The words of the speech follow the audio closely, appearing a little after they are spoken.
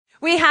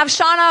We have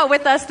Shauna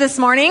with us this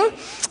morning.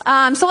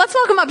 So let's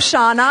welcome up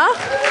Shauna.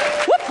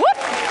 Whoop, whoop.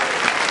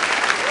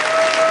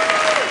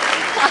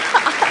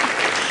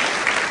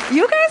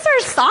 You guys are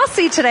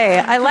saucy today.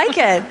 I like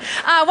it.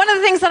 One of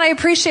the things that I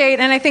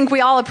appreciate, and I think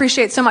we all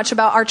appreciate so much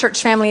about our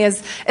church family,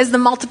 is the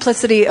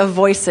multiplicity of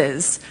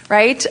voices,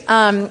 right?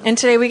 And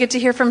today we get to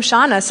hear from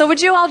Shauna. So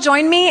would you all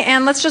join me,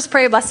 and let's just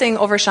pray a blessing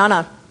over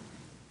Shauna.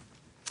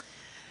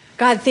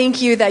 God,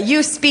 thank you that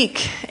you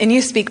speak, and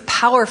you speak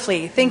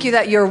powerfully. Thank you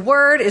that your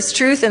word is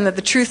truth, and that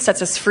the truth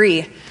sets us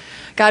free.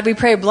 God, we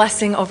pray a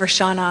blessing over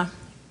Shauna,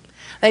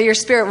 that your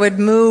spirit would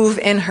move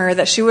in her,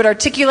 that she would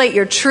articulate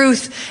your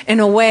truth in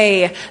a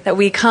way that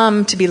we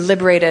come to be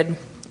liberated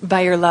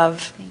by your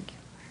love. Thank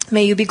you.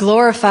 May you be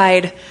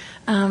glorified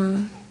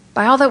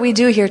by all that we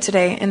do here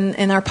today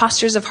in our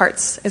postures of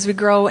hearts as we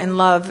grow in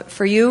love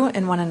for you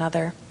and one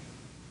another.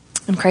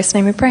 In Christ's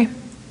name we pray.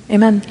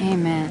 Amen.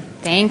 Amen.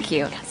 Thank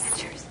you.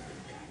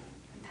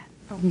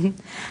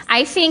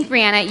 I think,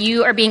 Brianna,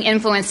 you are being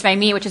influenced by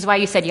me, which is why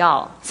you said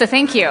y'all. So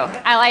thank you.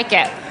 I like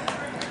it.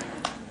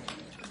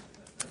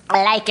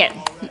 I like it.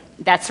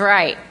 That's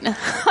right.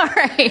 All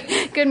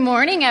right. Good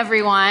morning,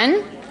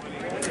 everyone.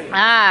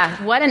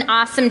 What an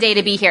awesome day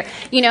to be here.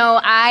 You know,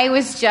 I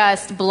was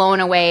just blown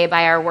away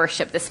by our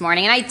worship this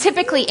morning, and I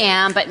typically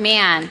am, but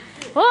man,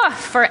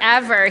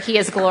 forever he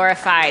is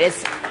glorified.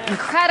 It's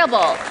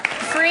incredible,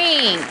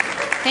 freeing.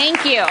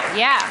 Thank you.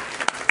 Yeah.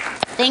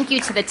 Thank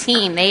you to the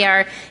team. They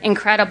are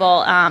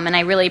incredible, and I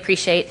really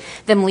appreciate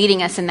them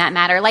leading us in that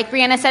matter. Like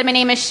Brianna said, my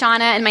name is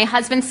Shauna, and my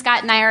husband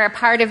Scott and I are a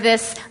part of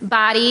this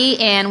body,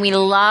 and we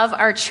love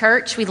our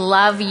church. We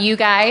love you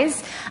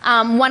guys.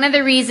 One of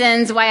the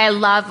reasons why I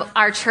love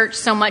our church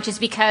so much is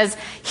because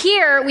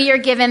here we are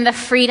given the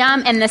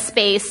freedom and the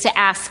space to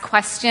ask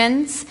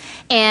questions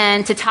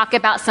and to talk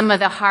about some of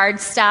the hard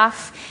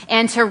stuff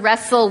and to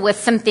wrestle with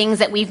some things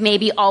that we've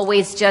maybe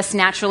always just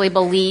naturally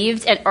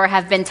believed or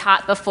have been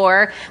taught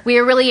before. We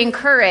are really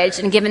encouraged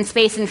and given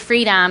space and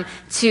freedom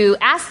to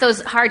ask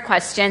those hard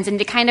questions and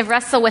to kind of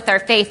wrestle with our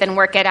faith and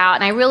work it out.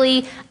 And I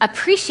really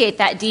appreciate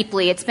that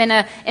deeply. It's been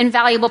an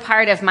invaluable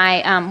part of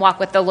my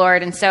walk with the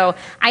Lord. And so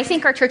I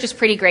think our church is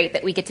pretty great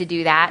that we get to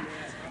do that.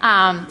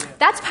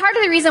 That's part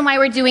of the reason why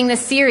we're doing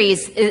this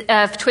series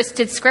of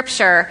Twisted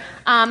Scripture.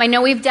 I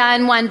know we've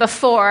done one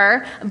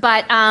before,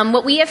 but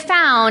what we have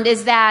found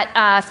is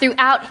that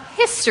throughout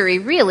history,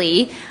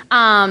 really,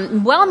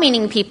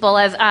 well-meaning people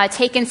have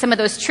taken some of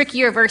those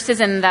trickier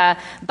verses in the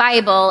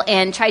Bible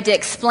and tried to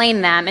explain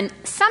them. And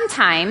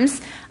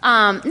sometimes,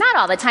 not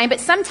all the time,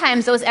 but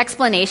sometimes those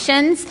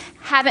explanations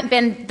haven't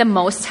been the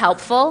most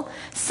helpful.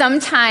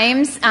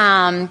 Sometimes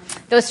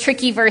those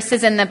tricky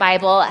verses in the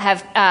Bible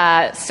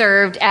have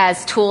served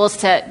as tools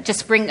to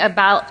just bring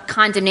about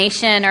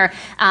condemnation or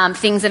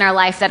things in our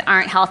life that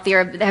aren't healthy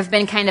or have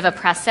been kind of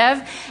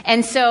oppressive.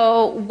 And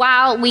so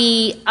while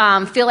we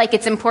feel like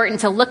it's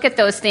important to look at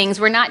those things,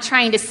 we're not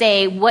trying to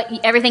say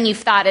everything you've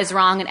thought is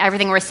wrong and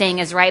everything we're saying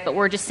is right, but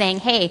we're just saying,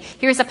 hey,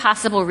 here's a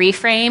possible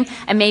reframe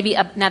and maybe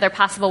another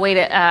possible way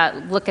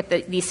to look at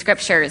these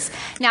scriptures.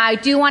 Now, I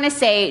do want to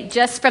say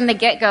just from the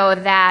get-go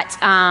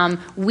that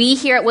we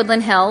here at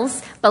Woodland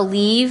Hills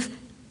believe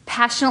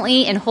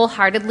passionately and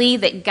wholeheartedly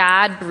that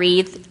God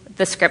breathed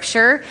the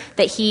scripture,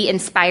 that he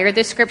inspired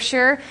the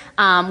scripture.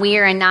 We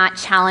are not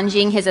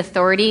challenging his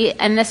authority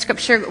in the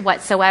scripture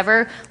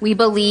whatsoever. We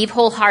believe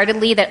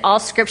wholeheartedly that all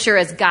scripture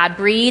is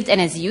God-breathed and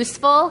is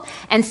useful.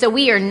 And so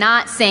we are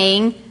not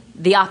saying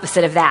the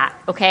opposite of that,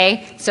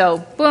 okay? So,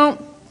 boom,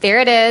 there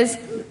it is.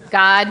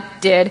 God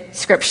did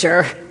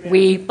scripture.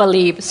 We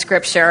believe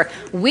scripture.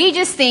 We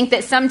just think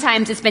that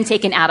sometimes it's been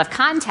taken out of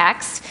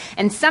context,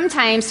 and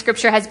sometimes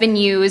scripture has been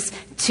used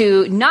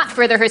to not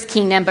further his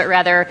kingdom, but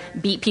rather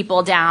beat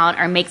people down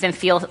or make them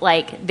feel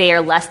like they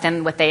are less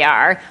than what they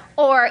are,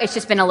 or it's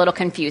just been a little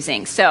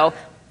confusing. So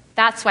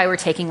that's why we're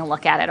taking a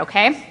look at it,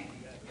 okay?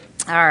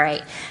 All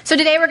right. So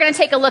today we're going to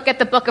take a look at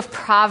the book of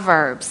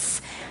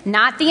Proverbs.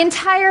 Not the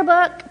entire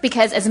book,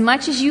 because as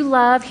much as you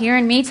love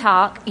hearing me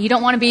talk, you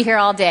don't want to be here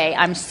all day.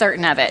 I'm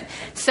certain of it.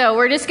 So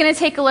we're just going to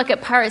take a look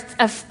at parts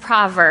of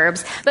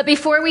Proverbs. But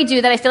before we do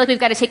that, I feel like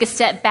we've got to take a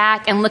step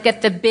back and look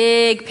at the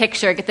big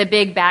picture, get the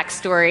big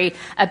backstory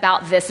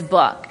about this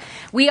book.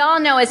 We all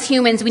know as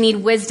humans we need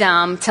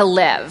wisdom to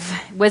live.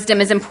 Wisdom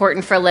is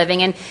important for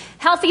living, and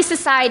healthy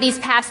societies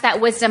pass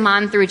that wisdom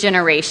on through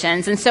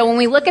generations. And so when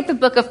we look at the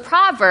book of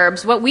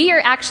Proverbs, what we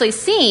are actually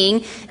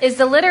seeing is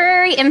the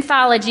literary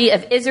anthology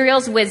of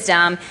Israel's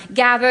wisdom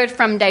gathered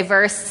from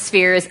diverse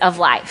spheres of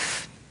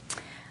life.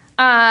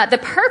 The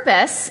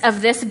purpose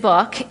of this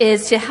book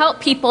is to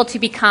help people to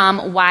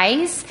become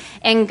wise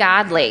and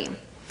godly.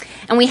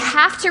 And we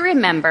have to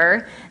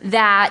remember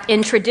that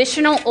in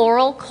traditional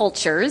oral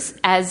cultures,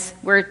 as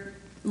we're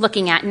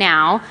looking at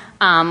now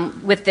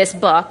with this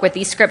book, with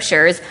these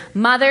scriptures,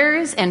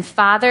 mothers and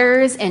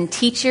fathers and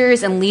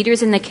teachers and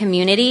leaders in the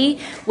community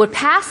would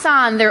pass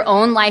on their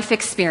own life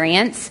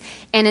experience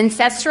and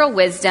ancestral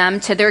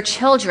wisdom to their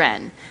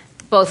children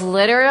both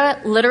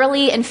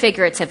literally and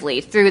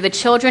figuratively, through the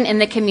children in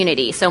the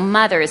community. So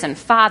mothers and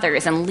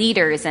fathers and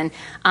leaders and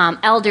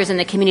elders in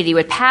the community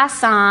would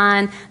pass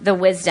on the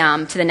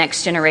wisdom to the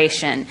next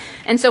generation.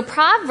 And so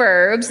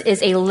Proverbs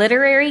is a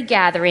literary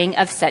gathering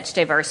of such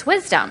diverse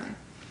wisdom.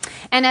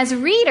 And as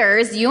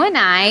readers, you and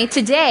I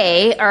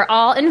today are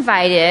all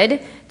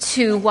invited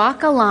to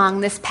walk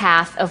along this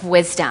path of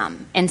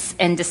wisdom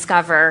and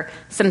discover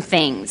some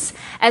things.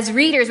 As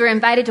readers, we're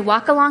invited to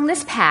walk along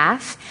this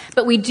path,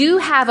 but we do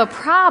have a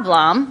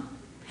problem.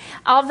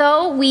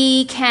 Although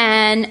we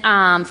can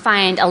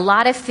find a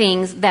lot of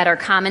things that are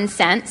common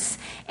sense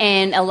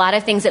and a lot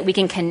of things that we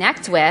can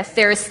connect with,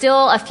 there are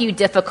still a few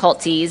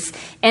difficulties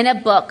in a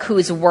book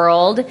whose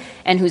world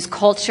and whose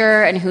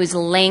culture and whose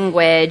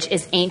language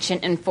is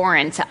ancient and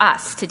foreign to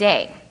us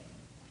today.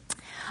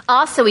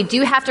 Also, we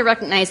do have to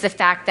recognize the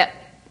fact that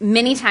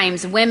many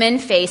times women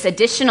face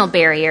additional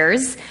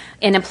barriers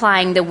in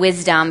applying the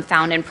wisdom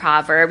found in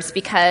Proverbs,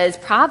 because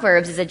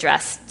Proverbs is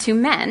addressed to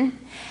men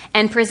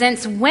and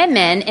presents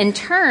women in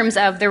terms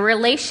of their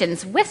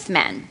relations with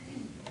men.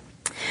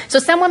 So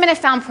some women have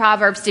found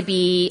Proverbs to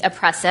be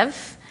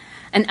oppressive,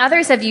 and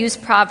others have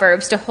used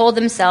Proverbs to hold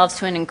themselves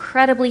to an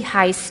incredibly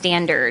high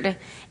standard,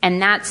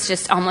 and that's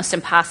just almost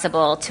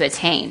impossible to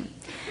attain.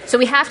 So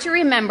we have to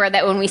remember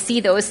that when we see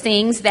those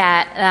things,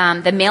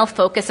 that the male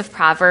focus of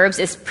Proverbs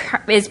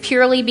is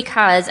purely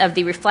because of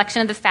the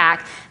reflection of the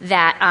fact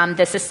that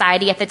the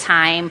society at the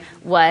time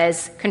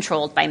was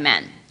controlled by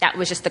men. That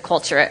was just the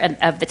culture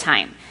of the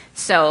time.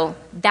 So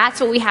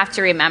that's what we have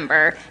to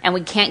remember, and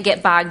we can't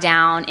get bogged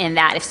down in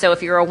that.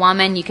 If you're a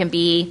woman, you can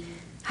be,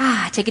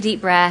 take a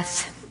deep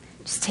breath,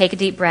 just take a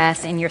deep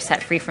breath, and you're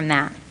set free from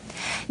that.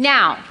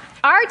 Now,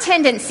 our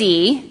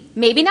tendency,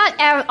 maybe not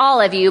all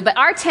of you, but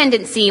our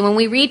tendency when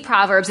we read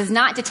Proverbs is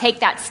not to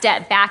take that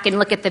step back and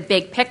look at the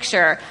big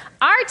picture.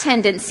 Our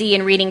tendency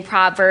in reading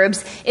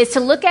Proverbs is to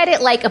look at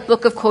it like a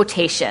book of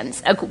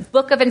quotations, a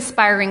book of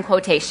inspiring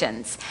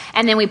quotations.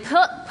 And then we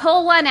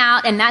pull one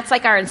out, and that's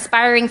like our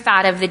inspiring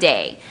thought of the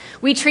day.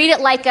 We treat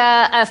it like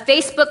a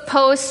Facebook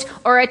post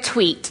or a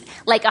tweet,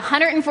 like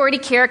 140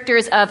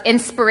 characters of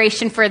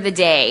inspiration for the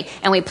day.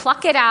 And we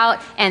pluck it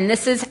out, and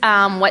this is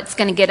what's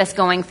going to get us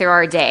going through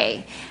our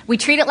day. We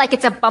treat it like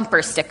it's a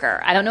bumper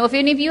sticker. I don't know if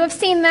any of you have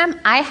seen them.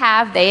 I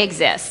have. They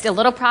exist. A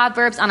little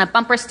Proverbs on a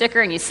bumper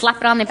sticker, and you slap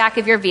it on the back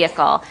of your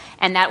vehicle,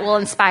 and that will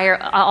inspire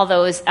all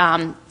those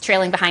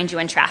trailing behind you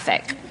in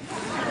traffic.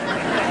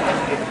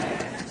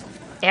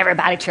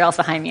 Everybody trails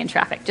behind me in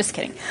traffic. Just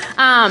kidding.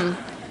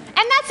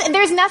 And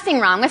there's nothing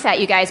wrong with that,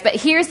 you guys. But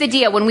here's the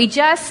deal. When we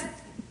just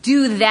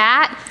do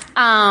that,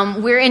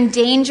 we're in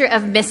danger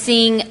of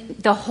missing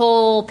the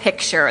whole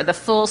picture, the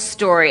full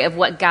story of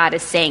what God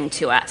is saying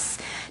to us.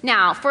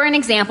 Now, for an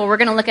example, we're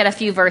going to look at a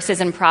few verses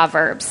in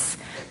Proverbs.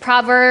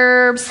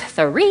 Proverbs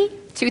 3,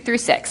 2 through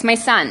 6. My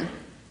son,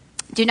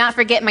 do not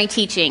forget my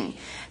teaching,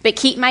 but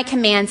keep my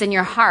commands in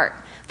your heart,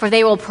 for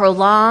they will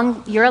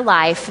prolong your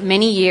life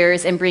many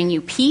years and bring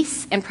you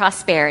peace and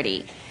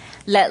prosperity.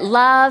 Let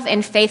love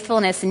and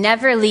faithfulness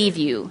never leave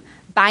you.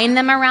 Bind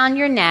them around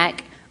your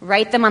neck,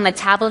 write them on the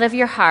tablet of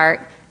your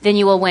heart, then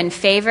you will win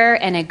favor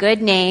and a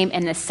good name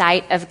in the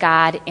sight of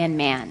God and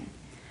man.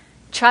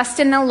 Trust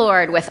in the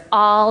Lord with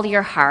all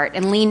your heart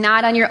and lean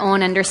not on your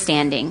own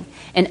understanding.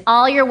 In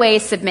all your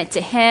ways submit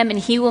to him, and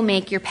he will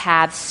make your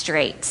paths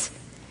straight.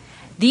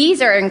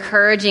 These are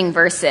encouraging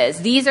verses.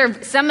 These are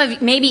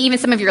maybe even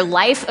some of your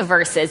life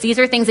verses. These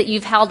are things that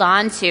you've held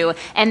on to,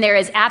 and there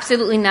is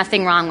absolutely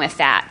nothing wrong with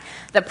that.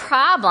 The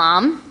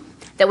problem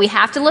that we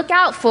have to look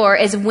out for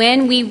is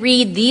when we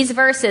read these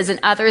verses and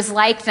others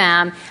like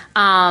them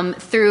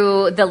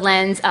through the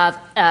lens of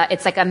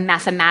it's like a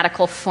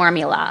mathematical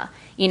formula.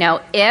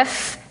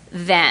 If,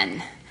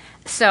 then.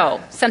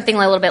 So, something a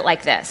little bit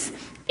like this.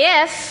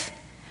 If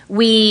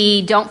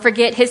we don't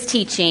forget his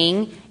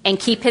teaching and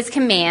keep his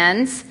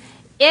commands,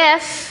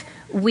 if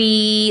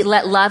we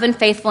let love and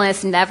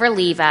faithfulness never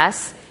leave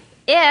us,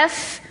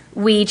 if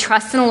we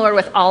trust in the Lord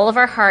with all of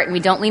our heart and we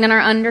don't lean on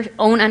our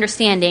own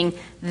understanding,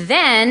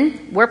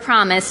 then we're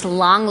promised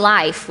long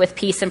life with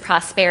peace and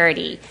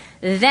prosperity.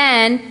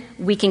 Then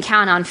we can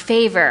count on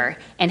favor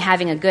and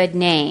having a good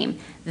name.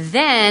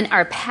 Then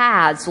our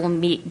paths will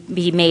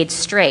be made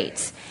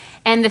straight.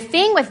 And the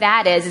thing with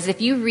that is if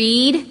you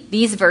read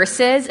these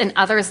verses and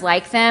others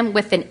like them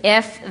with an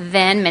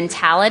if-then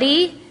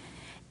mentality,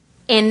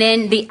 and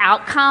then the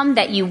outcome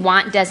that you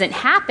want doesn't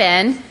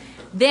happen,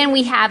 then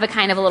we have a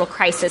kind of a little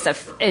crisis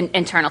of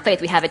internal faith.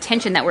 We have a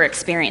tension that we're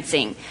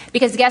experiencing.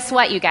 Because guess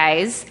what, you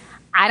guys?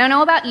 I don't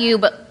know about you,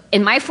 but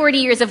in my 40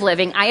 years of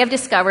living, I have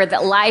discovered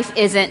that life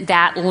isn't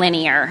that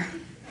linear.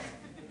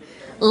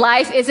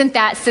 Life isn't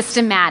that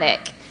systematic.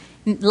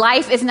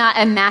 Life is not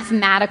a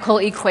mathematical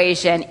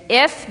equation.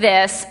 If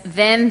this,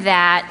 then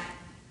that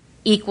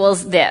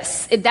equals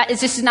this. That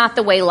is just not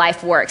the way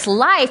life works.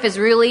 Life is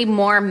really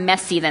more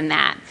messy than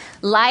that.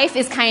 Life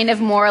is kind of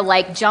more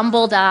like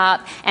jumbled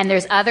up, and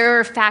there's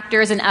other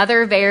factors and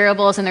other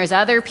variables, and there's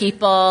other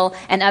people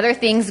and other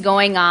things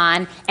going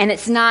on, and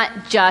it's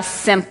not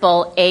just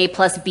simple A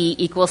plus B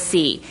equals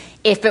C.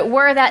 If it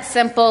were that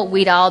simple,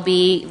 we'd all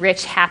be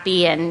rich,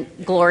 happy, and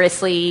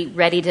gloriously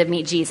ready to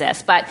meet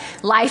Jesus. But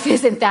life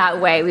isn't that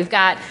way. We've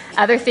got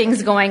other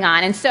things going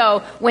on. And so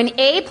when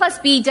A plus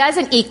B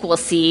doesn't equal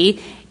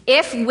C,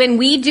 when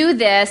we do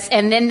this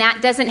and then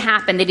that doesn't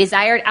happen, the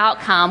desired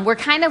outcome, we're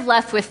kind of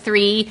left with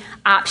three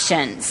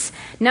options.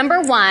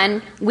 Number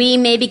one, we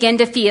may begin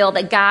to feel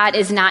that God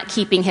is not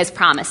keeping his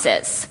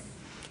promises.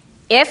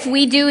 If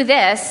we do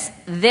this,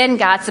 then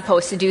God's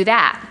supposed to do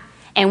that.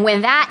 And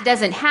when that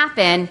doesn't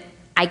happen,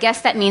 I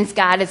guess that means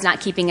God is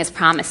not keeping his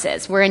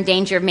promises. We're in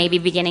danger of maybe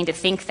beginning to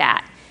think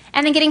that.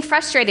 And then getting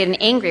frustrated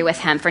and angry with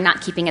him for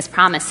not keeping his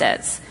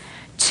promises.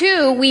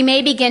 Two, we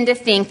may begin to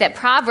think that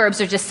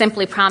Proverbs are just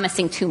simply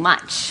promising too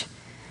much.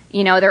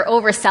 They're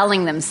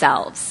overselling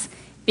themselves.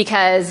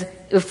 Because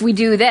if we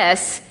do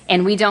this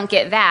and we don't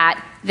get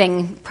that,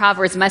 then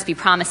Proverbs must be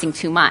promising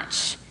too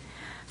much.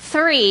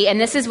 Three, and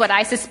this is what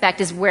I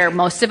suspect is where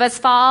most of us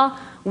fall,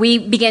 we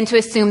begin to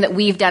assume that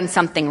we've done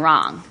something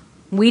wrong.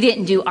 We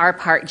didn't do our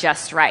part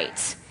just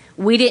right.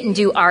 We didn't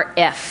do our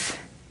if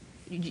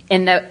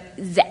in the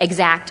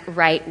exact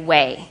right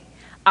way.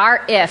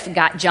 Our if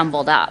got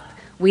jumbled up.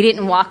 We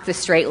didn't walk the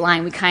straight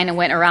line. We kind of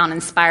went around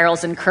in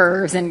spirals and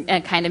curves and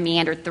kind of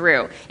meandered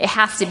through. It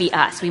has to be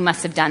us. We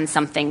must have done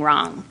something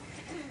wrong.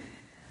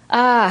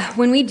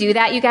 When we do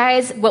that, you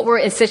guys, what we're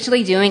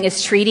essentially doing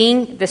is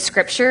treating the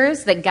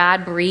scriptures that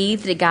God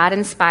breathed, that God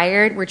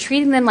inspired, we're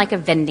treating them like a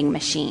vending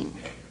machine.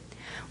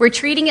 We're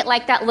treating it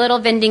like that little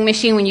vending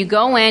machine when you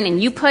go in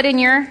and you put in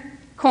your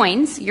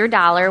coins, your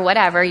dollar,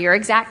 whatever, your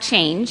exact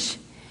change.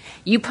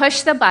 You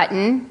push the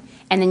button,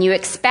 and then you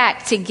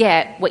expect to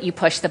get what you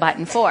push the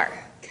button for.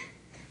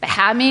 But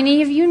how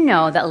many of you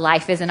know that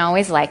life isn't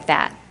always like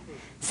that?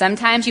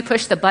 Sometimes you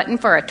push the button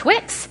for a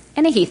Twix,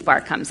 and a Heath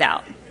bar comes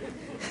out.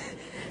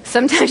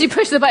 Sometimes you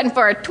push the button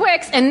for a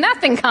Twix, and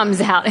nothing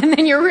comes out, and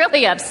then you're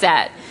really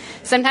upset.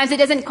 Sometimes it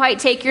doesn't quite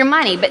take your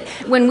money. But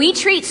when we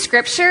treat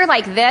Scripture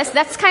like this,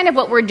 that's kind of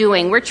what we're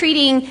doing. We're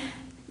treating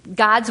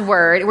God's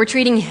Word, we're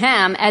treating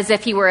Him as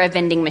if He were a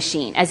vending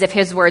machine, as if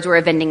His words were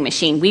a vending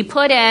machine. We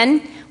put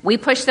in, we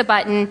push the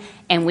button,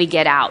 and we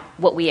get out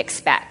what we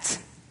expect.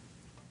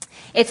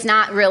 It's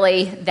not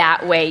really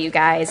that way, you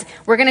guys.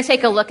 We're going to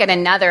take a look at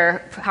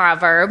another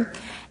proverb.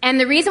 And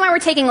the reason why we're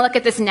taking a look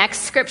at this next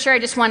scripture, I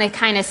just want to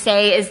kind of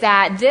say, is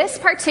that this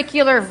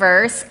particular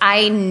verse,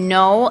 I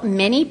know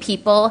many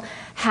people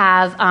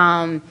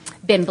have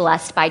been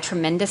blessed by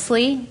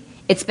tremendously.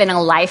 It's been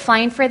a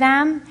lifeline for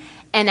them.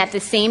 And at the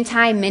same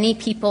time, many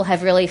people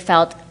have really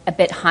felt a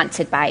bit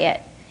haunted by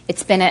it.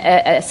 It's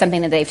been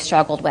something that they've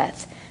struggled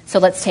with. So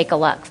let's take a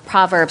look.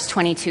 Proverbs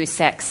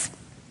 22:6.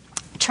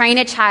 Train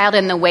a child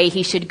in the way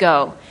he should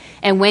go,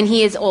 and when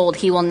he is old,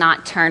 he will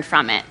not turn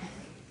from it.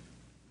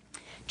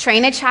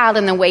 Train a child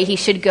in the way he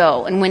should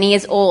go, and when he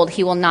is old,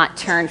 he will not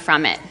turn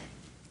from it.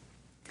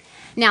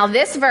 Now,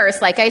 this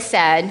verse, like I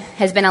said,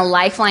 has been a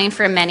lifeline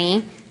for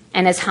many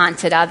and has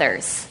haunted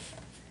others.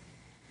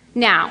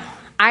 Now,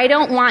 I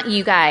don't want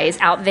you guys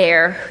out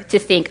there to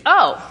think,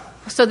 oh,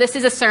 so this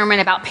is a sermon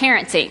about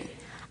parenting.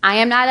 I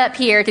am not up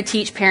here to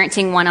teach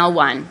parenting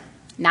 101.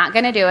 Not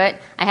going to do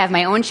it. I have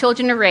my own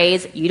children to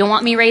raise. You don't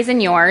want me raising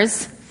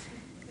yours.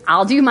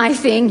 I'll do my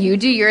thing. You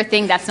do your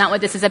thing. That's not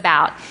what this is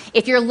about.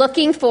 If you're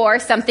looking for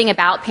something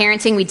about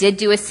parenting, we did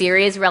do a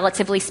series,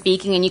 relatively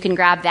speaking, and you can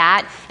grab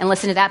that and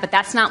listen to that, but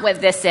that's not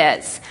what this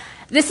is.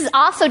 This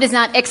also does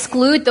not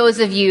exclude those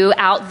of you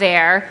out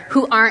there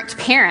who aren't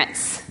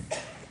parents.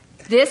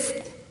 This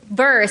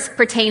verse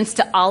pertains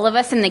to all of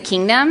us in the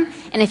kingdom,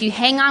 and if you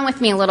hang on with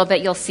me a little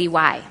bit, you'll see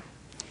why.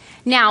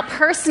 Now,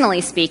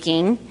 personally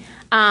speaking,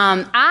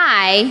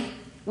 I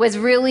was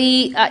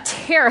really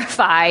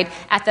terrified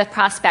at the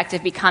prospect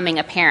of becoming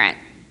a parent.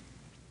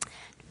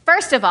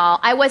 First of all,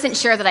 I wasn't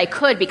sure that I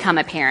could become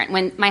a parent.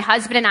 When my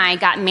husband and I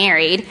got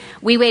married,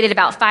 we waited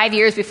about 5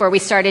 years before we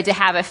started to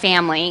have a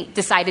family,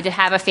 decided to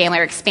have a family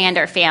or expand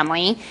our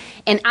family.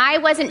 And I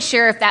wasn't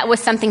sure if that was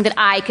something that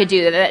I could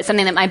do, that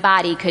something that my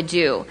body could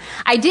do.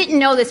 I didn't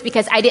know this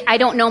because I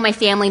don't know my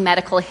family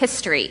medical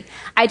history.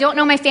 I don't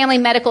know my family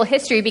medical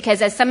history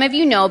because, as some of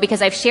you know,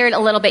 because I've shared a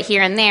little bit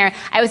here and there,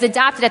 I was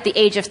adopted at the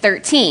age of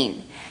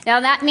 13.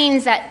 Now, that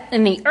means that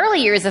in the early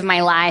years of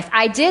my life,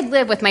 I did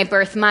live with my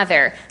birth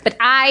mother, but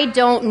I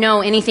don't know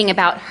anything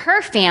about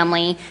her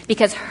family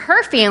because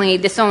her family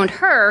disowned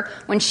her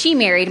when she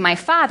married my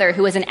father,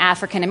 who was an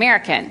African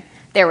American.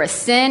 There was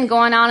sin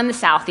going on in the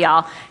South,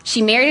 y'all.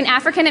 She married an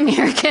African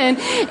American,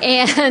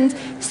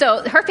 and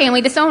so her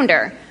family disowned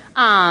her.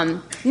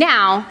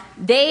 Now,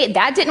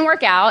 that didn't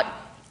work out.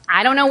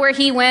 I don't know where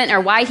he went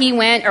or why he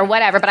went or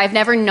whatever, but I've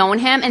never known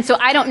him, and so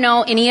I don't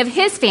know any of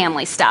his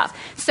family stuff.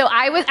 So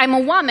I'm a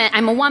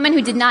woman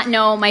who did not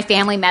know my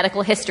family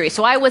medical history,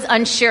 so I was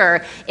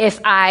unsure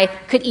if I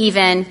could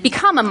even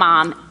become a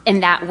mom in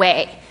that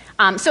way.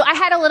 So I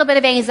had a little bit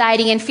of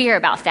anxiety and fear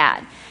about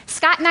that.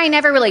 Scott and I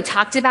never really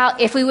talked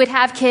about if we would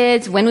have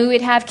kids, when we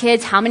would have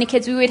kids, how many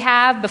kids we would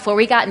have before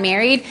we got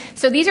married.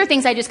 So these are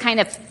things I just kind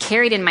of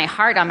carried in my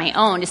heart on my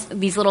own, just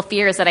these little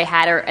fears that I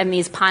had and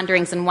these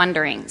ponderings and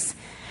wonderings.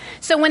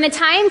 So when the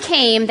time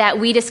came that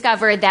we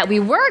discovered that we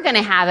were going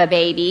to have a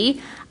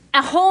baby,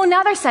 a whole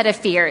nother set of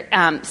fear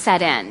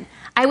set in.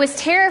 I was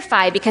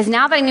terrified because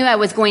now that I knew I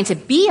was going to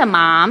be a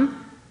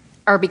mom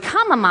or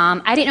become a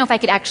mom, I didn't know if I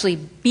could actually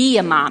be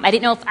a mom. I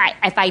didn't know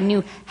if I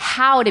knew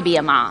how to be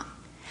a mom.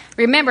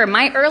 Remember,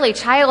 my early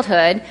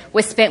childhood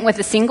was spent with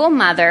a single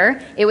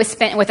mother. It was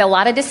spent with a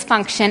lot of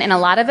dysfunction and a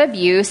lot of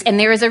abuse. And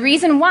there is a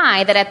reason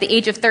why that at the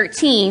age of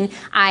 13,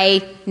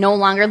 I no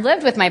longer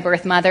lived with my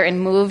birth mother and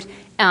moved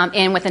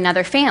in with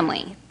another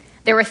family.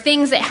 There were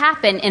things that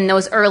happened in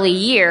those early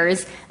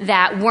years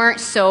that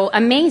weren't so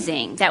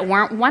amazing, that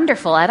weren't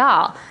wonderful at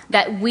all,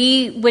 that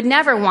we would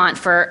never want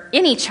for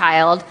any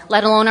child,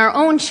 let alone our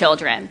own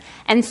children.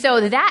 And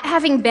so that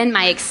having been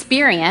my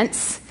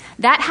experience,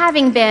 that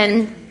having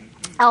been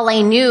all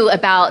I knew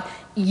about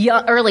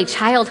early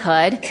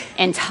childhood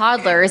and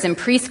toddlers and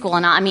preschool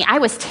and all, I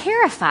was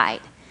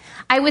terrified.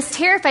 I was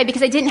terrified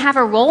because I didn't have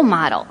a role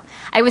model.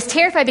 I was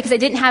terrified because I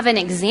didn't have an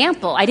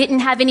example. I didn't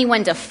have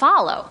anyone to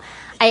follow.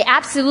 I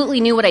absolutely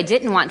knew what I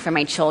didn't want for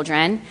my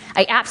children.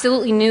 I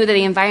absolutely knew that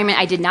the environment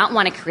I did not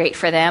want to create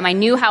for them. I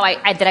knew how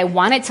that I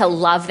wanted to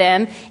love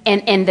them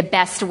in the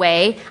best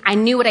way. I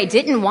knew what I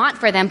didn't want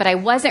for them, but I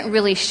wasn't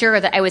really sure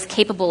that I was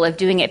capable of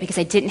doing it because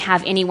I didn't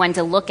have anyone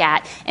to look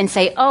at and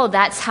say, oh,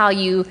 that's how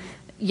you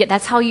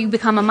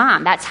become a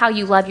mom. That's how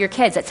you love your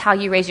kids. That's how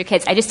you raise your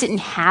kids. I just didn't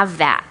have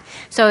that.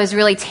 So I was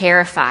really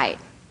terrified.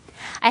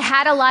 I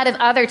had a lot of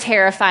other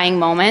terrifying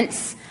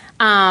moments.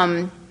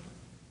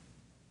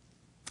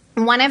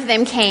 One of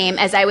them came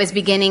as I was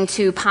beginning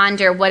to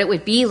ponder what it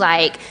would be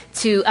like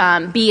to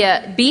be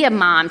a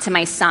mom to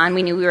my son.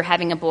 We knew we were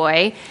having a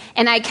boy.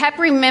 And I kept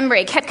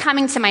remembering, it kept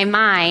coming to my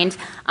mind,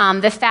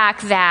 the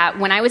fact that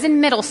when I was in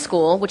middle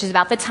school, which is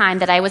about the time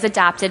that I was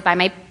adopted by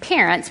my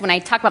parents, when I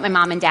talk about my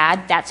mom and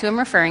dad, that's who I'm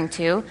referring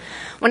to.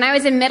 When I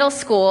was in middle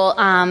school,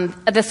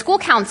 the school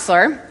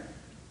counselor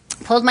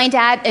pulled my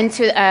dad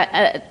into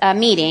a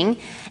meeting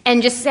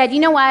and just said,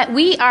 you know what,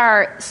 we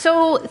are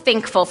so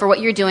thankful for what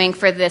you're doing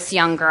for this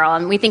young girl,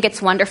 and we think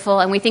it's wonderful,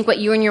 and we think what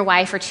you and your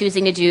wife are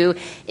choosing to do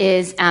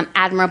is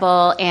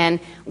admirable, and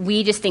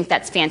we just think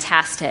that's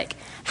fantastic.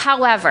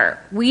 However,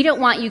 we don't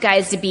want you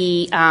guys to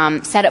be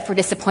set up for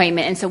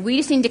disappointment, and so we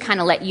just need to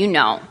kind of let you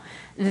know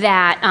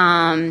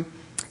that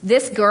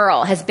this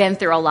girl has been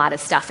through a lot of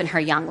stuff in her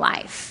young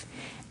life,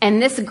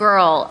 and this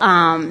girl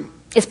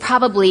is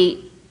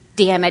probably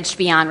damaged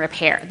beyond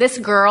repair. This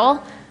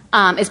girl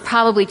is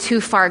probably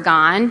too far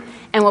gone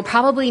and will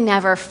probably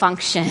never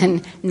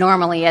function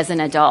normally as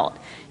an adult.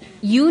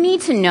 You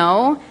need to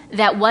know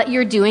that what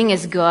you're doing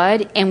is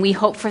good, and we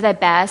hope for the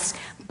best,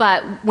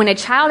 but when a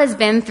child has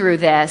been through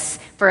this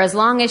for as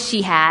long as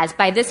she has,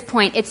 by this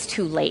point, it's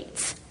too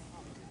late.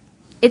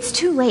 It's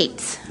too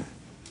late.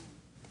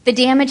 The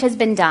damage has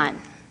been done.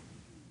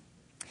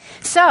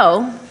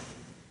 So,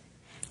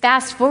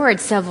 fast forward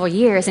several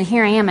years, and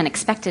here I am, an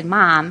expected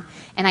mom,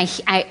 and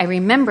I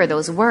remember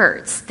those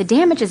words. The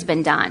damage has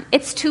been done.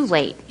 It's too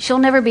late. She'll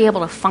never be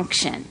able to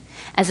function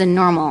as a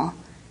normal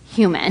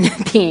human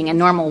being, a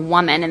normal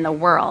woman in the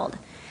world.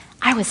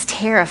 I was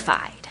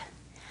terrified.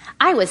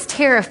 I was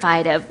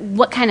terrified of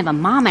what kind of a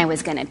mom I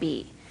was going to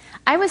be.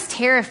 I was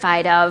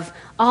terrified of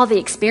all the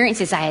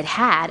experiences I had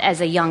had as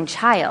a young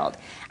child.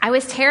 I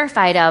was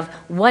terrified of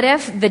what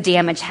if the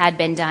damage had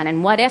been done,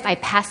 and what if I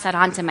passed that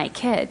on to my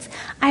kids.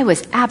 I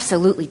was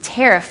absolutely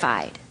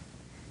terrified.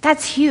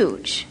 That's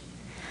huge.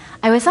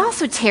 I was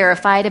also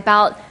terrified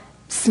about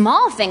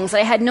small things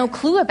that I had no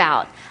clue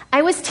about.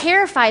 I was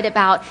terrified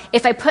about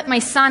if I put my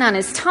son on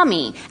his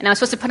tummy and I was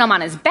supposed to put him on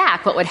his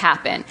back, what would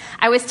happen?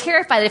 I was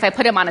terrified that if I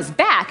put him on his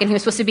back and he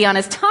was supposed to be on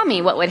his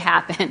tummy, what would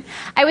happen?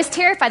 I was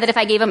terrified that if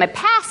I gave him a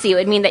passy, it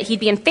would mean that he'd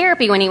be in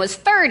therapy when he was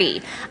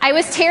 30. I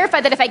was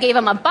terrified that if I gave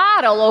him a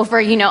bottle over,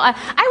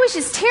 I was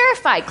just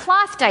terrified.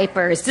 Cloth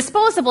diapers,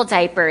 disposable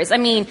diapers,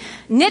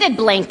 knitted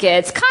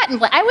blankets, cotton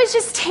blankets. I was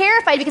just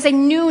terrified because I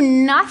knew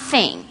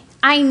nothing.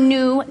 I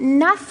knew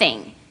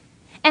nothing.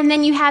 And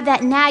then you have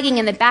that nagging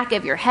in the back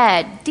of your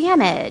head,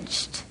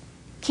 damaged,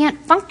 can't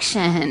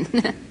function,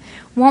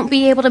 won't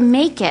be able to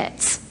make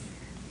it,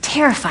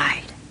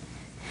 terrified.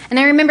 And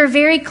I remember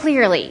very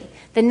clearly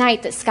the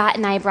night that Scott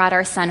and I brought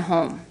our son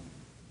home.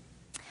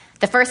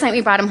 The first night we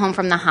brought him home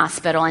from the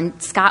hospital,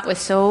 and Scott was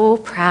so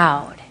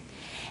proud.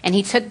 And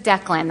he took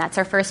Declan, that's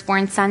our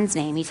firstborn son's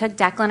name, he took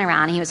Declan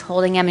around, and he was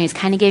holding him, and he was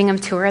kind of giving him a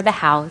tour of the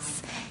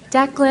house.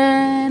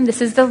 Declan,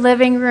 this is the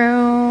living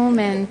room,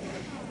 and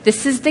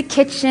this is the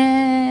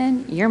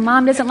kitchen. Your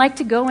mom doesn't like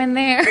to go in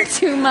there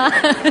too much.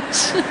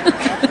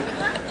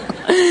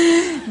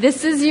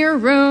 This is your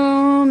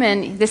room,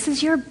 and this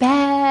is your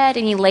bed.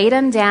 And he laid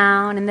him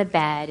down in the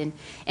bed. And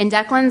in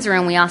Declan's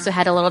room, we also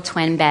had a little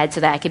twin bed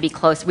so that we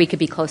could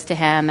be close to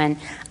him. And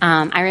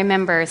I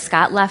remember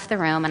Scott left the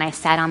room, and I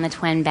sat on the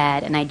twin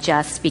bed, and I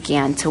just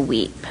began to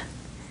weep.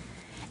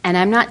 And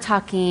I'm not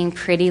talking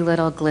pretty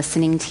little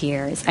glistening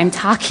tears. I'm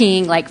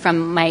talking like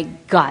from my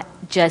gut,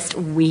 just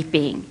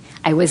weeping.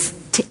 I was,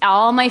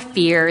 all my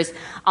fears,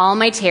 all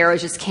my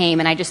terrors just came,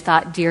 and I just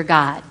thought, dear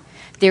God,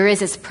 there is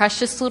this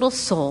precious little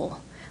soul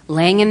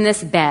laying in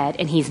this bed,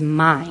 and he's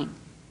mine.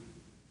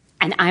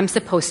 And I'm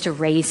supposed to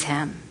raise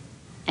him.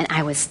 And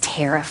I was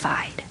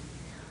terrified.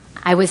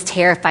 I was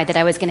terrified that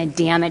I was going to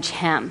damage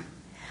him.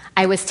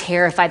 I was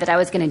terrified that I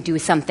was going to do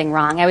something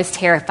wrong. I was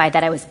terrified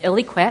that I was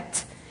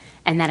ill-equipped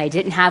and that I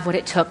didn't have what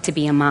it took to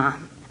be a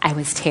mom. I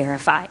was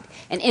terrified.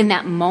 And in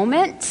that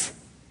moment,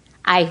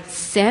 I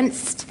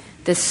sensed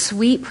the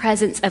sweet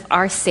presence of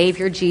our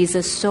Savior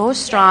Jesus so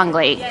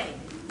strongly.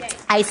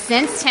 I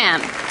sensed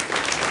him.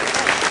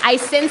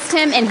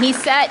 And he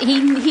said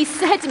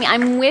to me,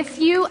 I'm with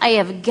you. I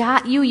have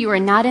got you. You are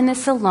not in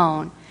this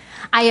alone.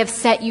 I have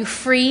set you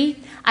free.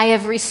 I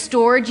have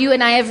restored you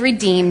and I have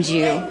redeemed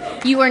you.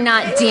 You are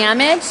not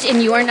damaged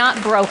and you are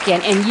not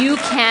broken, and you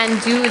can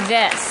do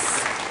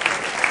this.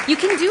 You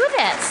can do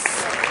this.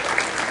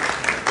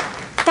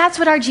 That's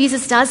what our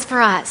Jesus does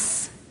for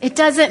us. It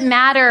doesn't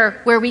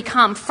matter where we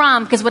come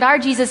from, because what our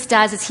Jesus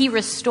does is he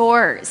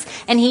restores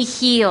and he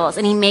heals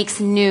and he makes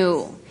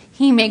new.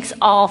 He makes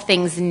all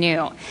things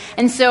new.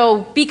 And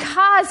so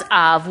because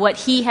of what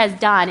he has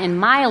done in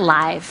my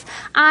life,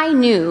 I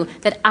knew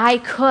that I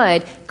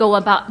could go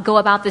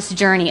about this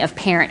journey of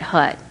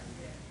parenthood.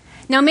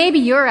 Now, maybe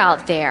you're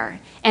out there,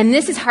 and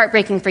this is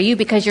heartbreaking for you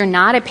because you're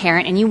not a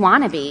parent and you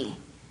want to be.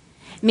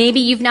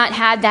 Maybe you've not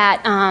had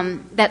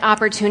that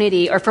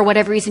opportunity, or for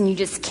whatever reason you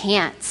just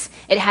can't.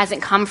 It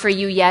hasn't come for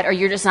you yet, or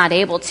you're just not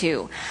able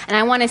to. And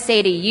I want to say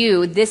to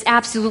you, this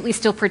absolutely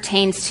still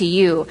pertains to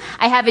you.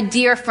 I have a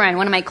dear friend,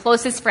 one of my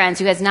closest friends,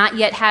 who has not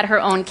yet had her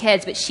own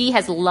kids, but she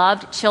has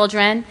loved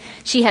children.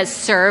 She has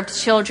served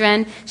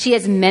children. She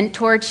has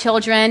mentored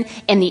children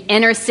in the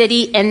inner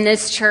city, in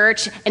this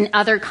church, in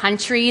other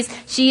countries.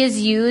 She has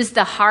used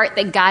the heart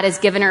that God has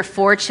given her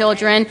for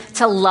children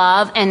to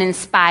love and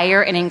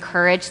inspire and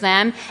encourage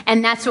them.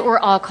 And that's what we're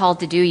all called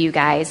to do, you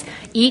guys.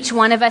 Each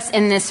one of us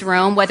in this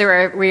room,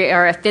 whether we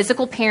are a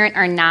physical parent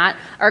or not,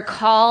 are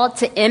called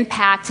to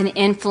impact and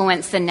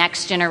influence the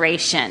next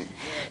generation.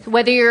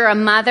 Whether you're a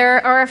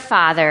mother or a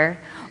father,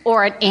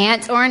 or an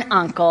aunt or an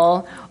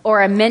uncle,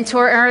 or a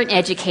mentor or an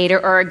educator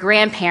or a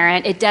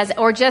grandparent,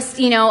 or just,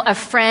 a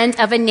friend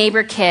of a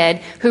neighbor kid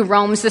who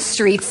roams the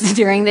streets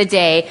during the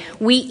day,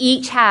 we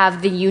each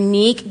have the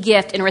unique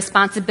gift and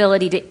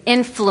responsibility to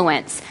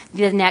influence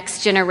the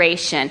next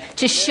generation,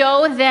 to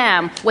show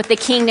them what the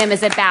kingdom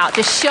is about,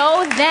 to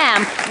show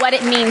them what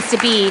it means to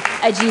be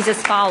a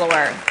Jesus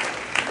follower.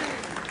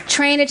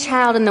 Train a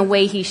child in the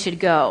way he should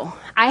go.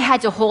 I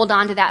had to hold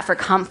on to that for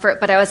comfort,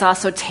 but I was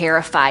also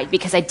terrified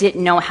because I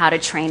didn't know how to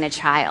train a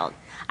child.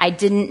 I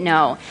didn't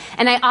know.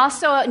 And I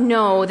also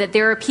know that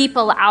there are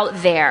people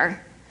out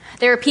there.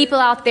 There are people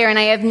out there, and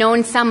I have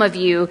known some of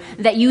you,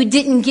 that you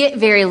didn't get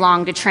very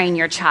long to train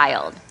your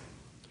child.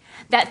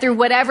 That through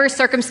whatever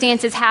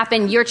circumstances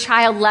happened, your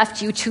child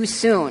left you too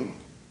soon.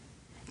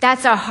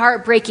 That's a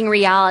heartbreaking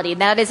reality.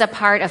 That is a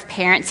part of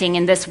parenting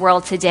in this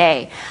world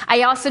today.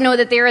 I also know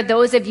that there are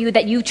those of you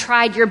that you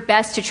tried your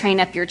best to train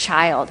up your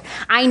child.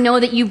 I know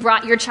that you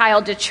brought your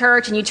child to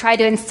church and you tried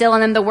to instill in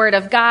them the Word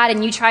of God,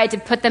 and you tried to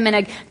put them in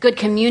a good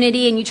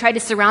community, and you tried to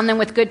surround them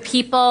with good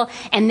people,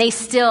 and they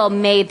still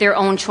made their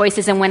own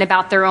choices and went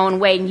about their own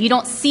way. And you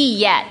don't see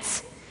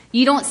yet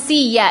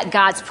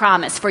God's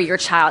promise for your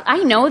child.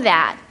 I know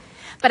that.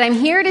 But I'm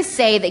here to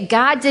say that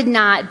God did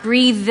not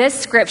breathe this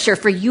scripture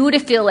for you to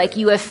feel like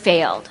you have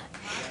failed.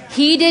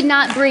 He did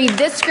not breathe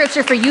this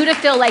scripture for you to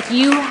feel like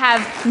you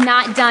have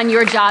not done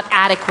your job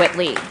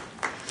adequately.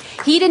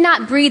 He did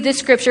not breathe this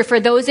scripture for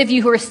those of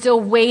you who are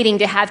still waiting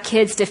to have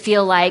kids to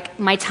feel like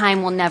my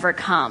time will never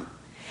come.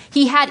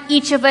 He had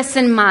each of us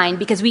in mind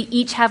because we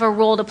each have a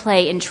role to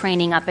play in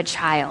training up a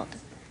child.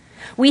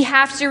 We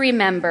have to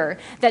remember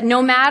that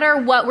no matter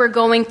what we're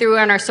going through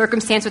in our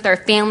circumstance with our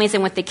families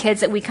and with the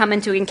kids that we come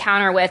into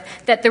encounter with,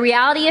 that the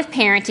reality of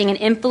parenting and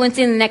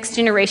influencing the next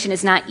generation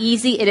is not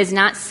easy, it is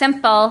not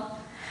simple,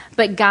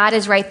 but God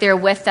is right there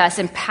with us,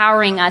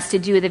 empowering us to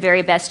do the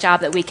very best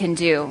job that we can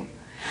do.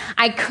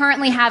 I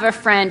currently have a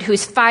friend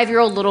whose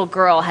 5-year-old little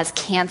girl has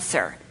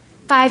cancer.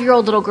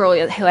 5-year-old little girl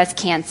who has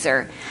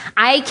cancer.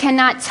 I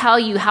cannot tell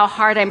you how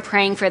hard I'm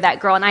praying for that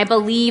girl, and I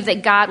believe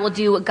that God will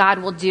do what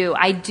God will do.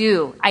 I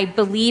do. I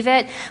believe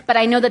it, but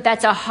I know that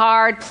that's a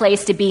hard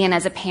place to be in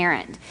as a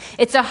parent.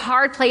 It's a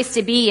hard place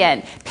to be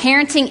in.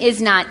 Parenting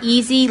is not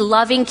easy.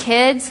 Loving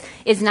kids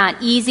is not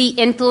easy.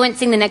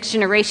 Influencing the next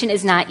generation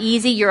is not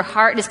easy. Your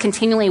heart is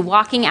continually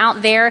walking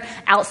out there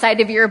outside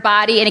of your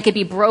body, and it could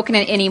be broken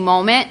at any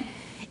moment.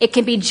 It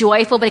can be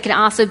joyful, but it can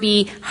also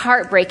be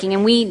heartbreaking,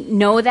 and we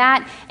know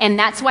that, and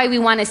that's why we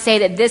want to say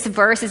that this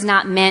verse is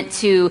not meant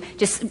to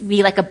just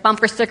be like a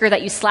bumper sticker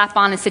that you slap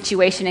on a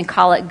situation and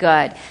call it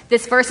good.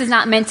 This verse is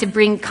not meant to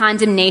bring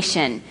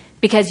condemnation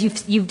because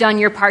you've done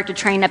your part to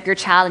train up your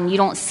child and you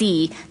don't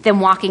see them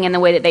walking in the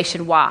way that they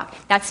should walk.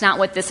 That's not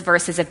what this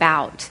verse is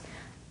about.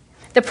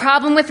 The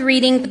problem with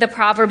reading the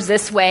Proverbs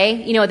this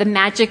way, the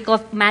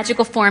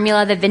magical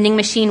formula, the vending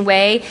machine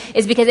way,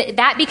 is because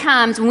that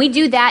becomes, when we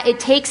do that, it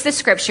takes the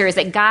scriptures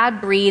that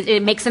God breathed,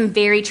 it makes them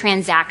very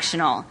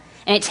transactional.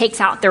 and it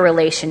takes out the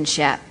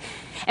relationship.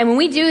 And when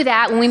we do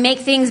that, when we make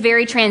things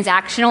very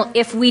transactional,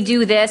 if we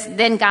do this,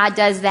 then God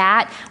does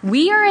that,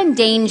 we are in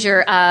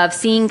danger of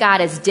seeing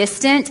God as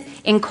distant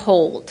and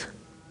cold.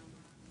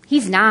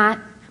 He's not.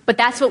 But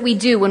that's what we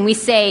do when we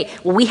say,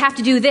 well, we have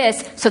to do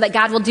this so that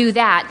God will do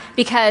that,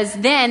 because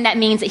then that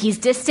means that he's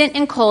distant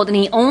and cold, and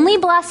he only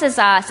blesses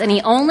us and he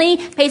only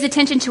pays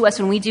attention to us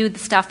when we do the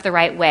stuff the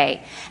right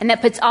way. And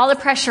that puts all the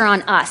pressure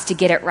on us to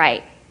get it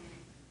right.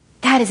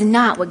 That is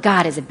not what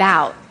God is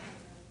about.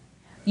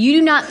 You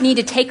do not need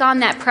to take on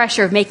that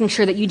pressure of making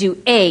sure that you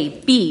do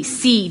A, B,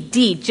 C,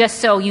 D, just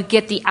so you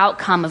get the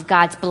outcome of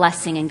God's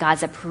blessing and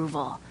God's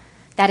approval.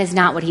 That is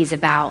not what he's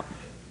about.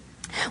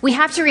 We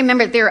have to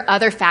remember there are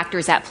other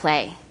factors at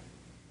play.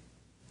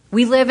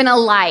 We live in a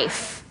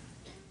life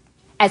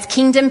as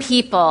kingdom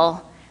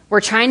people.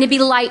 We're trying to be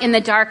light in the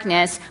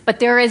darkness,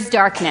 but there is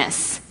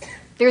darkness.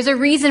 There's a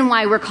reason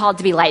why we're called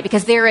to be light,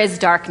 because there is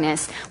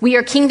darkness. We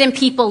are kingdom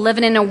people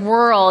living in a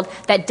world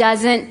that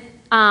doesn't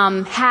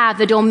have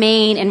the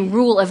domain and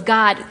rule of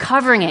God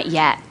covering it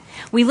yet.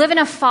 We live in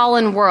a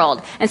fallen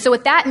world. And so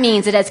what that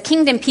means is that as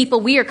kingdom people,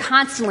 we are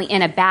constantly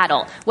in a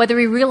battle, whether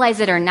we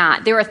realize it or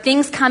not. There are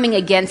things coming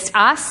against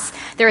us.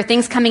 There are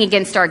things coming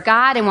against our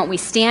God and what we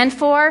stand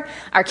for,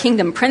 our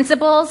kingdom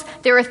principles.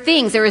 There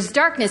is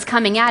darkness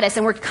coming at us,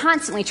 and we're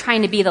constantly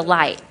trying to be the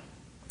light.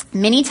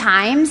 Many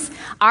times,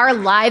 our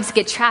lives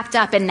get trapped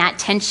up in that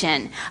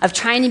tension of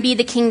trying to be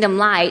the kingdom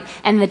light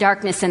and the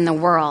darkness in the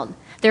world.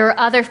 There are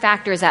other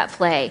factors at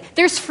play.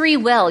 There's free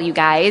will, you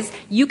guys.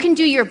 You can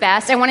do your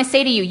best. I want to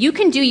say to you, you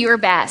can do your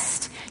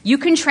best. You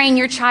can train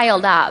your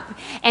child up,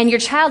 and your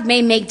child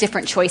may make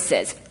different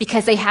choices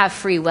because they have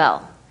free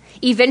will.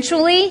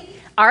 Eventually,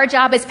 our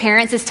job as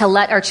parents is to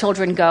let our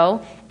children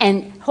go,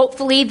 and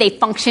hopefully they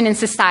function in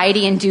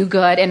society and do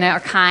good and are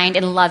kind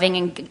and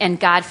loving and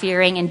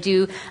God-fearing and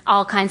do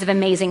all kinds of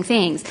amazing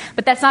things.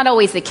 But that's not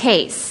always the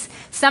case.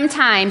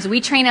 Sometimes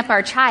we train up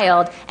our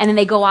child, and then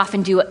they go off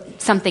and do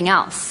something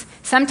else.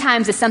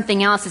 Sometimes the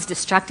something else is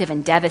destructive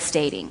and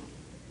devastating.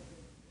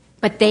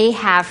 But they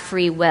have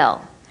free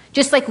will,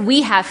 just like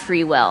we have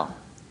free will.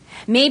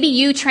 Maybe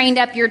you trained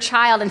up your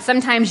child and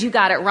sometimes you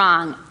got it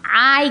wrong.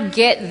 I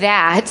get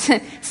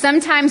that.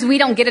 Sometimes we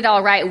don't get it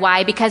all right.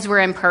 Why? Because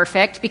we're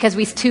imperfect, because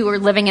we too are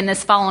living in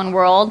this fallen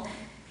world.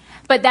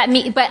 But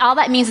all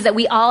that means is that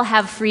we all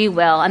have free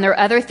will, and there are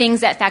other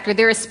things that factor.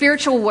 There is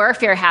spiritual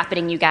warfare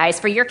happening, you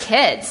guys, for your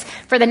kids,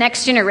 for the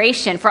next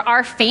generation, for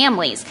our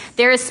families.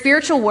 There is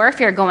spiritual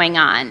warfare going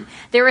on.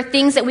 There are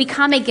things that we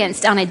come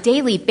against on a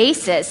daily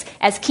basis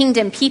as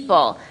kingdom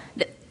people,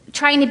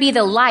 trying to be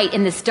the light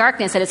in this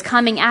darkness that is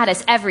coming at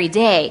us every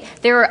day.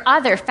 There are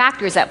other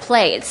factors at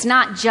play. It's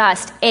not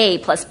just A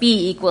plus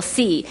B equals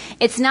C.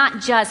 It's not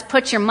just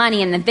put your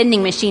money in the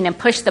vending machine and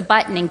push the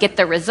button and get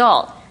the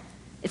result.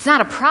 It's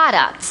not a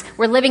product.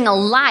 We're living a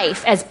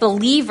life as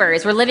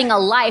believers. We're living a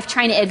life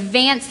trying to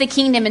advance the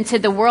kingdom into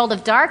the world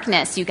of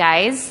darkness, you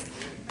guys.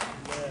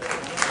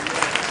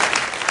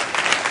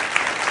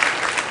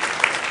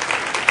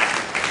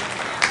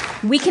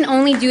 We can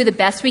only do the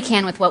best we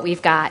can with what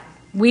we've got.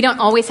 We don't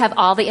always have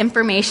all the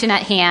information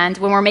at hand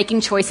when we're making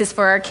choices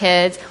for our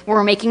kids, when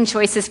we're making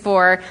choices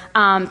for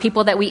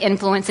people that we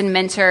influence and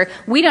mentor.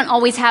 We don't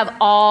always have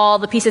all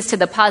the pieces to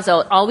the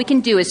puzzle. All we can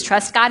do is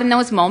trust God in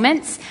those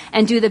moments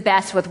and do the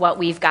best with what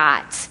we've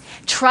got.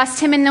 Trust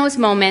him in those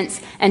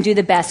moments and do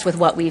the best with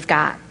what we've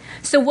got.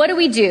 So what do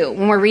we do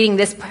when we're reading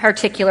this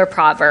particular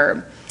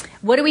proverb?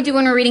 What do we do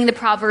when we're reading the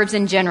Proverbs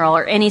in general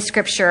or any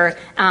scripture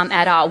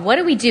at all?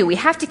 What do? We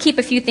have to keep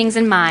a few things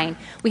in mind.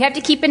 We have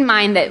to keep in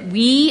mind that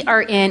we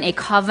are in a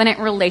covenant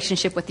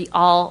relationship with the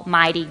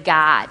Almighty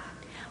God.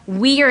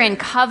 We are in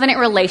covenant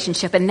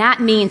relationship, and that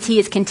means he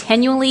is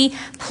continually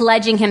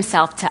pledging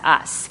himself to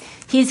us.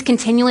 He's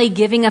continually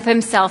giving of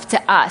himself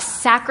to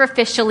us,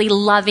 sacrificially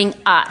loving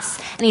us,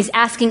 and he's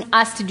asking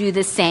us to do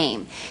the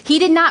same. He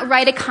did not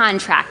write a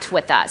contract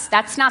with us.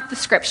 That's not the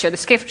scripture. The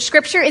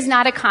scripture is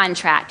not a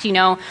contract,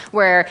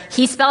 where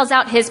he spells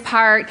out his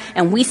part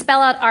and we spell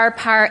out our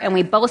part and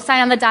we both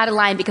sign on the dotted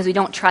line because we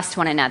don't trust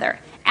one another.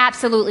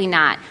 Absolutely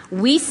not.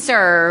 We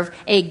serve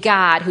a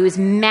God who is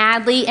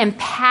madly and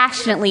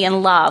passionately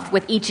in love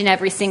with each and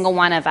every single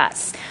one of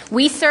us.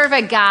 We serve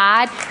a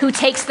God who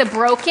takes the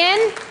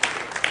broken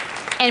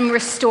and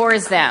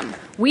restores them.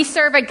 We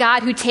serve a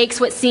God who takes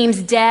what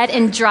seems dead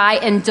and dry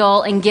and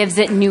dull and gives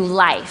it new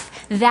life.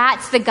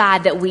 That's the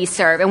God that we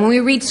serve. And when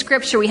we read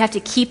scripture, we have to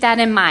keep that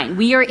in mind.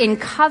 We are in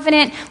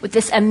covenant with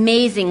this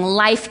amazing,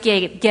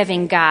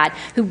 life-giving God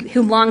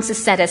who longs to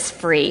set us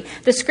free.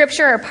 The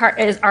scripture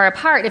are a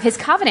part of his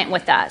covenant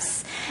with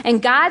us.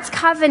 And God's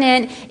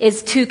covenant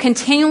is to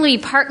continually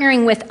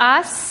partnering with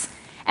us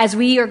as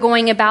we are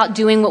going about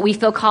doing what we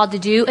feel called to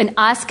do, and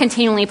us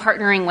continually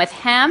partnering with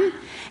him.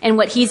 and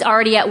what he's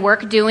already at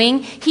work doing.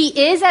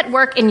 He is at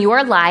work in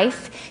your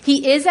life.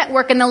 He is at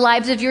work in the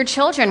lives of your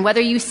children,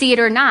 whether you see it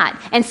or not.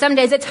 And some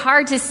days it's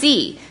hard to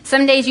see.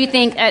 Some days you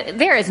think,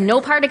 there is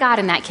no part of God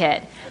in that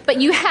kid. But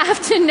you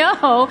have to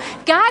know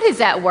God is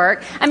at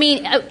work. I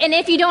mean, and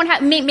if you don't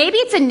have, maybe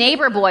it's a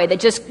neighbor boy that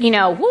just,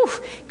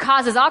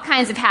 causes all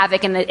kinds of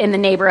havoc in the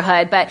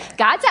neighborhood, but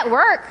God's at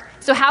work.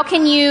 So how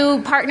can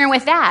you partner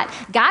with that?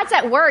 God's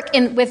at work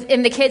in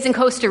the kids in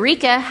Costa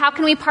Rica. How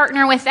can we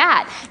partner with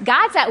that?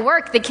 God's at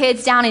work, the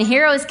kids down in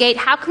Heroes Gate.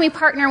 How can we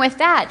partner with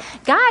that?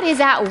 God is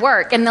at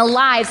work in the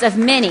lives of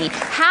many.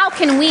 How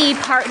can we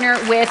partner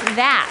with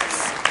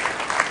that?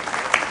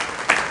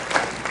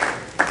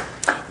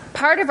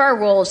 Part of our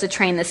role is to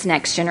train this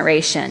next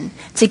generation,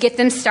 to get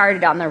them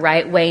started on the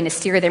right way and to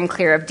steer them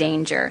clear of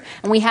danger.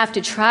 And we have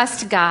to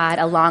trust God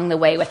along the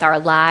way with our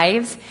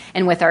lives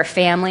and with our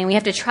family. We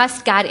have to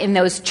trust God in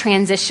those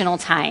transitional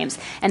times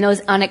and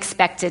those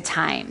unexpected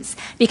times.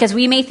 Because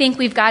we may think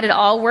we've got it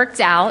all worked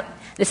out.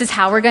 This is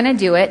how we're going to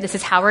do it. This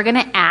is how we're going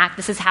to act.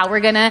 This is how we're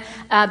going to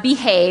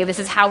behave. This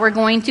is how we're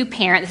going to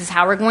parent. This is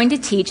how we're going to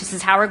teach. This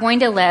is how we're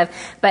going to live.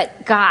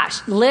 But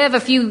gosh, live a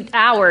few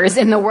hours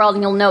in the world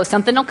and you'll know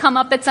something will come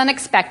up that's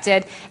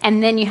unexpected,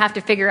 and then you have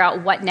to figure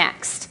out what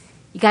next.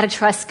 You got to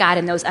trust God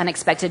in those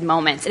unexpected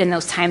moments and in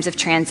those times of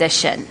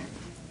transition.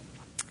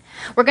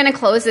 We're going to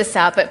close this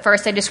up, but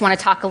first I just want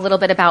to talk a little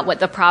bit about what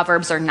the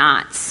Proverbs are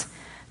not.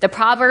 The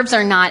Proverbs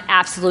are not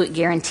absolute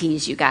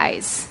guarantees, you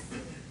guys.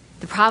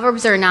 The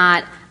Proverbs are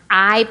not,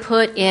 I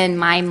put in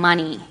my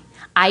money,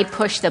 I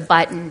push the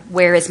button,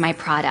 where is my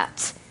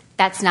product?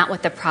 That's not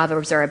what the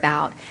Proverbs are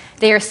about.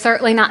 They are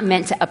certainly not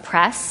meant to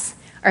oppress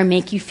or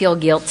make you feel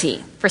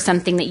guilty for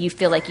something that you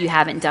feel like you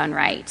haven't done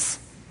right.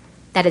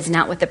 That is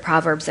not what the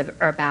Proverbs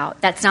are about.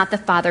 That's not the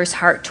Father's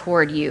heart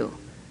toward you.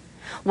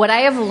 What I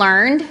have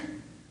learned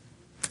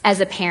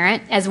as a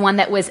parent, as one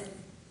that was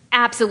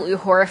absolutely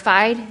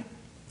horrified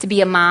to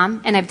be a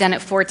mom, and I've done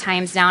it 4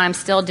 times now, and I'm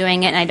still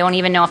doing it, and I don't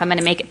even know if I'm going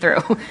to make it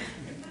through.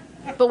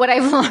 But what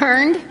I've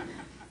learned,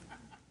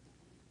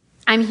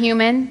 I'm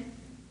human.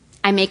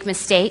 I make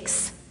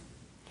mistakes.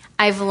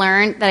 I've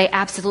learned that I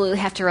absolutely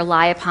have to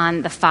rely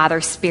upon the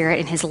Father's Spirit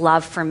and His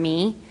love for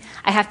me.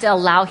 I have to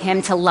allow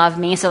Him to love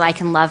me so that I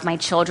can love my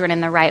children in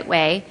the right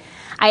way.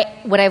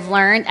 What I've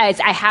learned is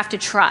I have to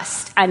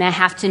trust, and I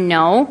have to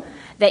know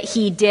that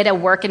He did a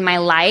work in my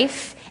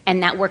life,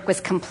 and that work was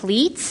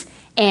complete,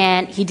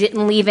 and He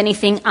didn't leave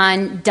anything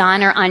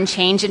undone or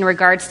unchanged in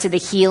regards to the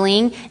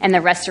healing and the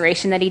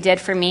restoration that He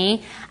did for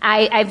me.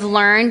 I've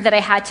learned that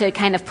I had to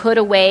kind of put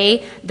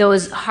away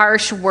those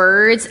harsh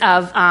words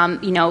of,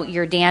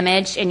 you're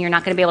damaged and you're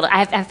not going to be able to.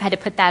 I've had to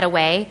put that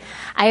away.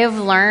 I have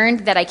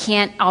learned that I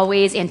can't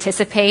always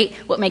anticipate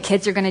what my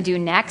kids are going to do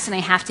next, and I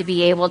have to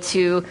be able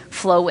to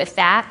flow with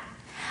that.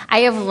 I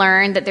have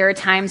learned that there are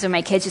times when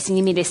my kids just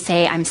need me to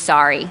say, I'm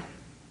sorry.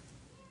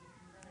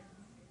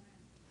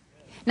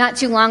 Not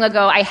too long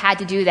ago, I had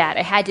to do that.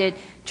 I had to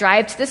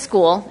drive to the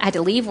school. I had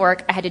to leave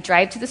work. I had to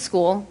drive to the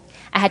school.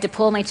 I had to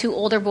pull my 2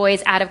 older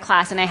boys out of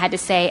class, and I had to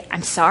say,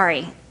 I'm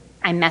sorry.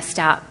 I messed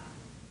up.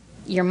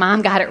 Your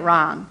mom got it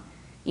wrong.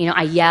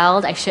 I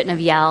yelled. I shouldn't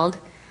have yelled.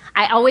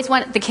 I always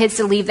want the kids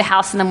to leave the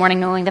house in the morning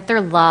knowing that they're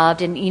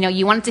loved, and,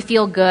 you want it to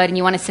feel good, and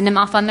you want to send them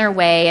off on their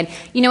way. And,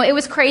 it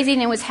was crazy,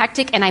 and it was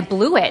hectic, and I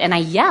blew it, and I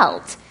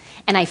yelled,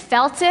 and I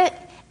felt it.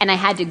 And I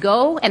had to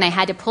go, and I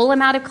had to pull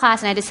him out of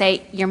class, and I had to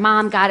say, your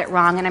mom got it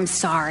wrong, and I'm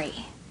sorry.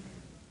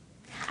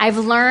 I've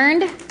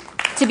learned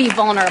to be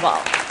vulnerable.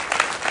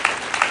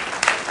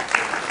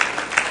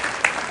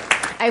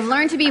 I've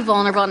learned to be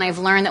vulnerable, and I've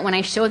learned that when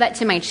I show that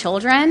to my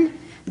children,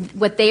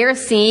 what they are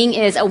seeing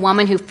is a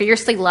woman who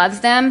fiercely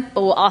loves them,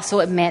 but will also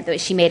admit that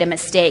she made a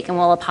mistake and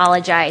will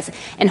apologize.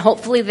 And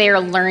hopefully they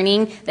are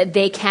learning that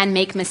they can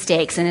make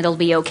mistakes, and it'll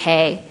be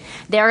okay.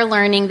 They're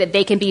learning that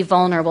they can be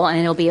vulnerable and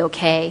it'll be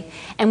okay.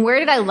 And where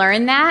did I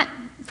learn that?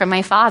 From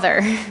my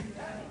father.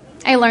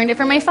 I learned it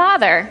from my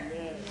father.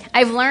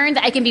 I've learned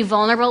that I can be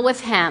vulnerable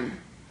with him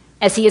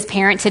as he has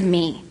parented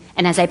me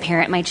and as I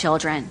parent my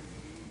children.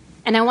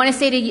 And I want to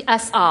say to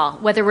us all,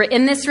 whether we're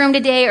in this room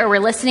today or we're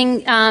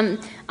listening on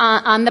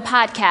the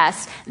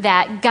podcast,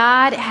 that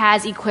God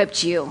has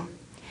equipped you.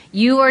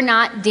 You are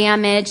not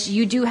damaged.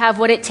 You do have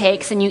what it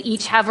takes, and you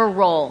each have a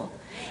role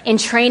in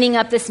training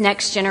up this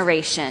next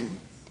generation.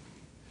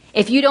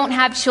 If you don't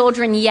have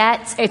children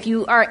yet, if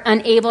you are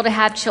unable to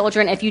have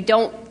children,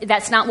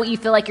 that's not what you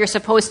feel like you're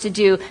supposed to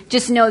do,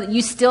 just know that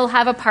you still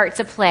have a part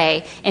to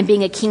play in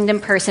being a kingdom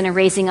person and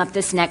raising up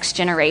this next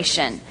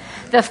generation.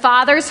 The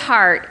Father's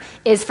heart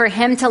is for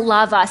Him to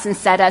love us and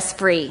set us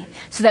free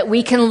so that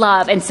we can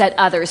love and set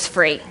others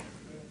free.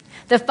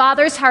 The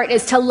Father's heart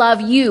is to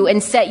love you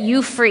and set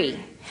you free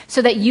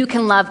so that you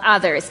can love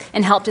others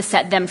and help to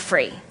set them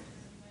free.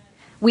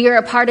 We are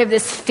a part of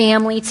this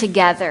family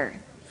together.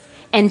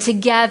 And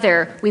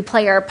together, we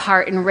play our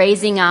part in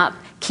raising up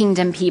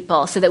kingdom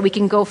people so that we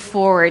can go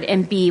forward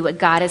and be what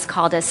God has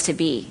called us to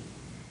be.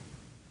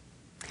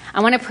 I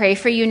want to pray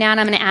for you now,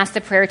 and I'm going to ask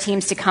the prayer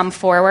teams to come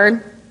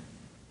forward.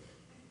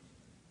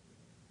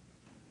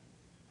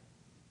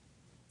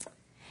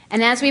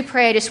 And as we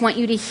pray, I just want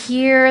you to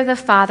hear the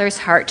Father's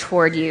heart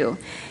toward you.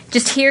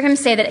 Just hear him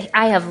say that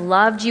I have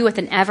loved you with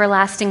an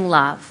everlasting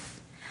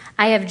love.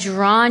 I have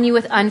drawn you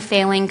with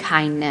unfailing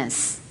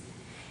kindness.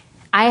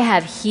 I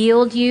have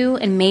healed you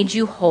and made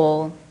you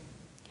whole.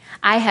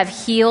 I have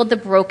healed the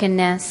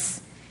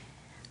brokenness.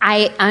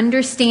 I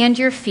understand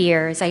your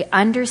fears. I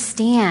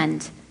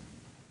understand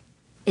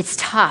it's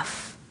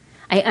tough.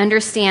 I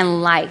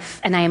understand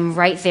life, and I am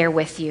right there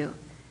with you.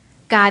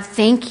 God,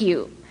 thank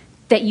you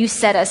that you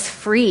set us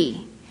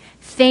free.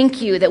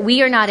 Thank you that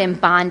we are not in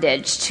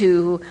bondage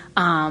to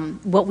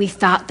what we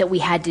thought that we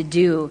had to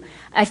do.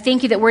 I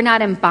thank you that we're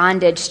not in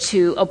bondage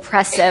to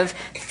oppressive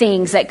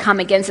things that come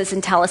against us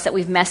and tell us that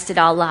we've messed it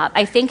all up.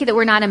 I thank you that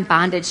we're not in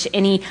bondage to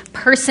any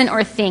person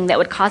or thing that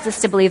would cause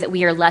us to believe that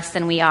we are less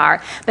than we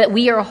are, but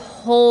we are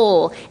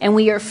whole and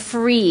we are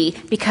free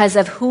because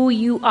of who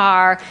you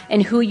are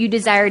and who you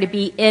desire to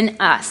be in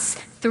us,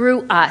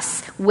 through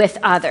us, with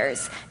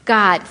others.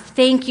 God,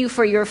 thank you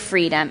for your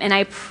freedom. And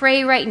I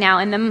pray right now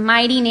in the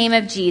mighty name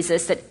of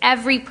Jesus that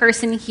every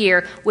person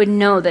here would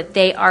know that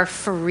they are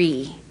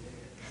free.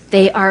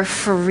 They are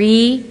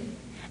free,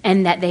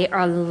 and that they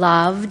are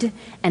loved,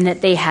 and that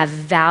they have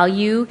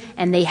value,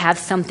 and they have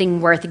something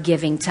worth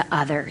giving to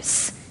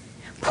others.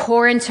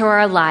 Pour into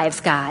our lives,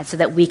 God, so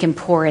that we can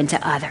pour into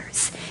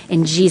others.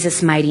 In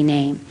Jesus' mighty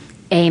name,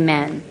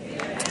 amen.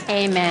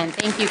 Amen.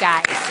 Thank you,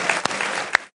 guys.